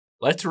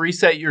let's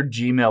reset your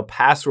Gmail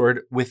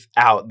password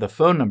without the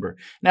phone number.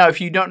 Now,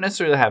 if you don't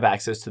necessarily have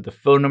access to the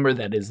phone number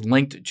that is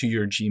linked to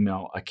your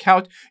Gmail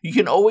account, you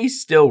can always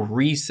still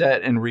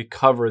reset and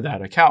recover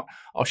that account.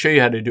 I'll show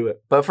you how to do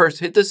it. But first,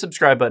 hit the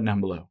subscribe button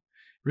down below. It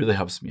really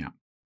helps me out.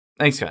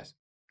 Thanks, guys.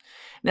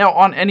 Now,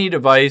 on any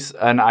device,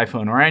 an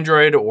iPhone or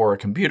Android or a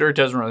computer, it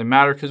doesn't really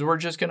matter because we're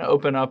just going to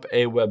open up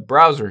a web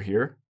browser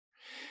here.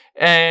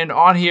 And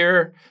on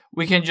here,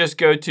 we can just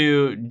go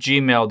to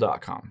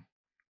gmail.com.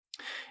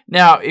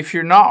 Now, if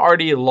you're not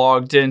already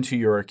logged into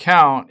your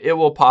account, it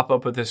will pop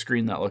up with a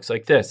screen that looks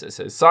like this. It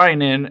says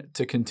sign in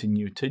to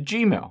continue to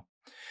Gmail.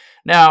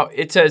 Now,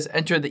 it says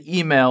enter the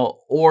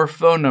email or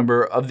phone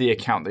number of the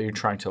account that you're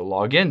trying to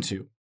log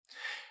into.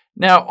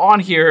 Now,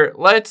 on here,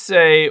 let's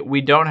say we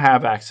don't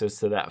have access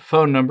to that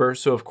phone number,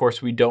 so of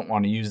course we don't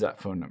want to use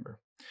that phone number.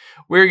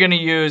 We're going to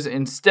use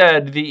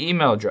instead the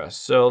email address.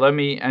 So let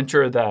me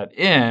enter that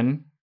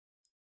in,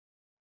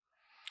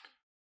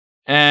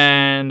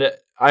 and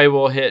I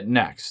will hit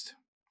next.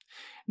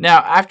 Now,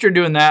 after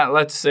doing that,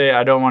 let's say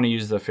I don't want to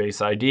use the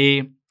Face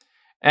ID,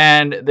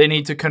 and they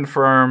need to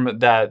confirm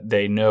that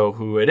they know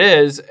who it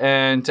is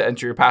and to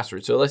enter your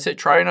password. So let's hit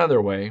try another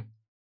way.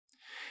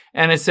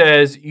 And it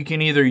says you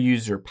can either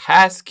use your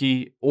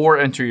passkey or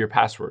enter your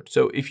password.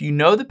 So if you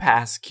know the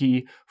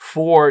passkey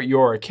for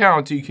your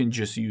account, you can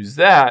just use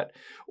that,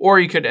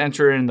 or you could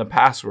enter in the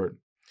password.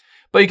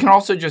 But you can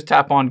also just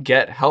tap on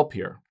Get Help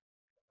here.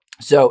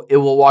 So it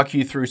will walk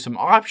you through some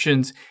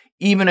options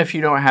even if you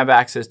don't have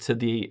access to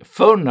the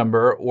phone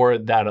number or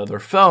that other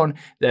phone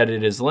that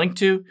it is linked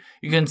to.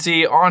 You can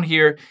see on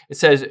here, it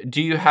says,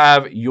 do you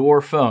have your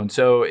phone?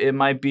 So it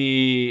might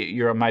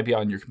be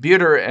on your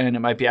computer, and it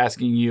might be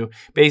asking you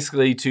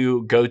basically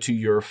to go to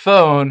your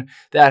phone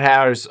that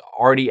has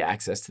already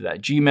access to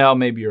that Gmail.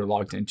 Maybe you're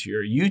logged into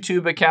your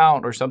YouTube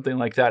account or something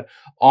like that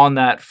on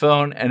that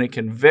phone, and it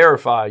can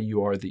verify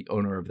you are the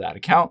owner of that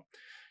account.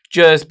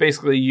 Just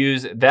basically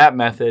use that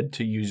method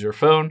to use your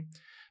phone.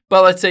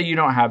 But let's say you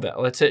don't have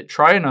that. Let's hit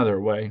try another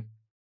way.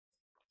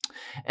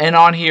 And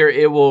on here,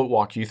 it will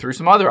walk you through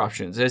some other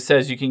options. It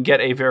says you can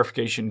get a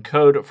verification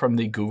code from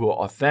the Google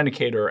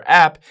Authenticator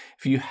app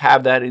if you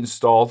have that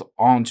installed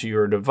onto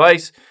your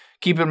device.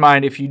 Keep in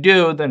mind, if you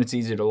do, then it's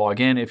easy to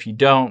log in. If you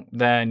don't,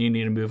 then you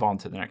need to move on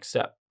to the next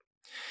step.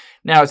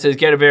 Now it says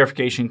get a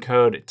verification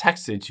code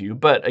texted to you,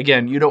 but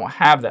again, you don't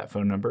have that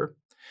phone number.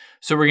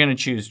 So we're going to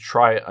choose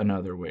try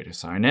another way to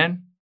sign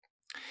in.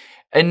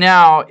 And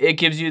now it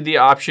gives you the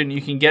option,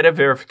 you can get a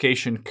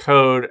verification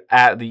code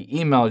at the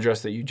email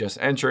address that you just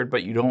entered,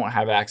 but you don't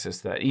have access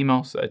to that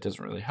email, so that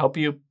doesn't really help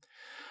you.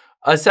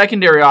 A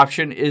secondary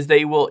option is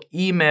they will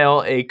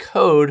email a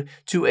code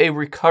to a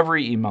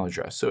recovery email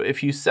address. So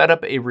if you set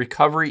up a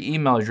recovery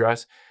email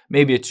address,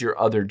 maybe it's your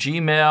other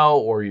Gmail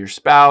or your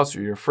spouse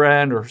or your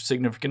friend or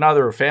significant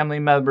other or family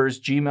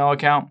member's Gmail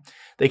account,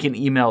 they can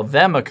email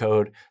them a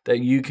code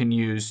that you can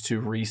use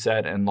to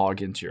reset and log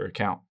into your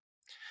account.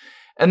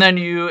 And then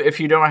if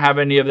you don't have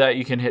any of that,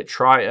 you can hit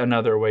try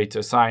another way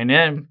to sign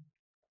in.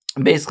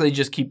 Basically,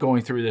 just keep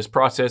going through this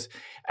process.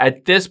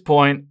 At this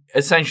point,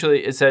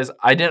 essentially, it says,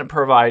 I didn't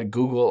provide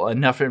Google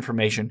enough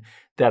information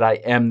that I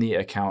am the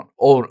account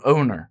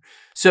owner.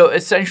 So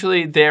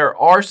essentially, there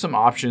are some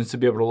options to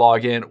be able to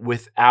log in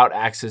without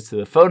access to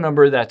the phone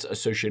number that's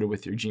associated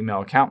with your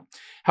Gmail account.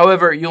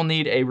 However, you'll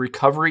need a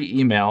recovery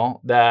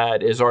email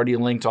that is already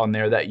linked on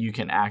there that you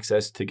can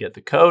access to get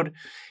the code.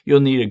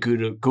 You'll need a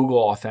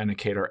Google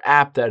Authenticator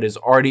app that is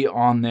already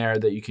on there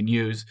that you can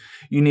use.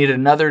 You need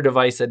another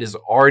device that is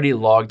already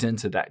logged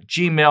into that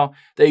Gmail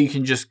that you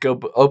can just go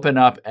open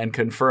up and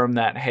confirm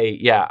that, hey,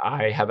 yeah,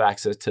 I have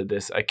access to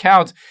this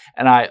account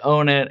and I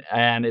own it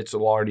and it's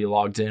already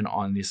logged in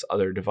on this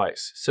other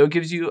device. So it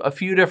gives you a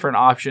few different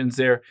options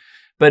there.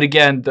 But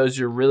again, those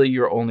are really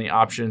your only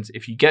options.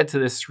 If you get to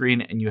this screen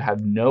and you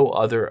have no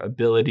other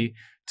ability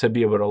to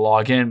be able to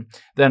log in,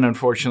 then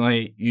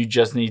unfortunately, you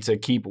just need to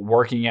keep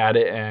working at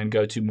it and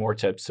go to more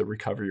tips to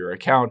recover your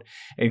account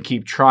and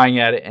keep trying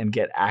at it and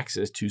get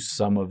access to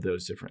some of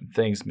those different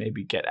things.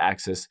 Maybe get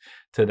access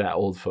to that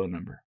old phone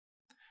number.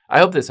 I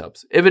hope this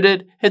helps. If it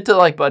did, hit the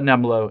like button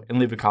down below and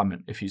leave a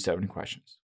comment if you have any questions.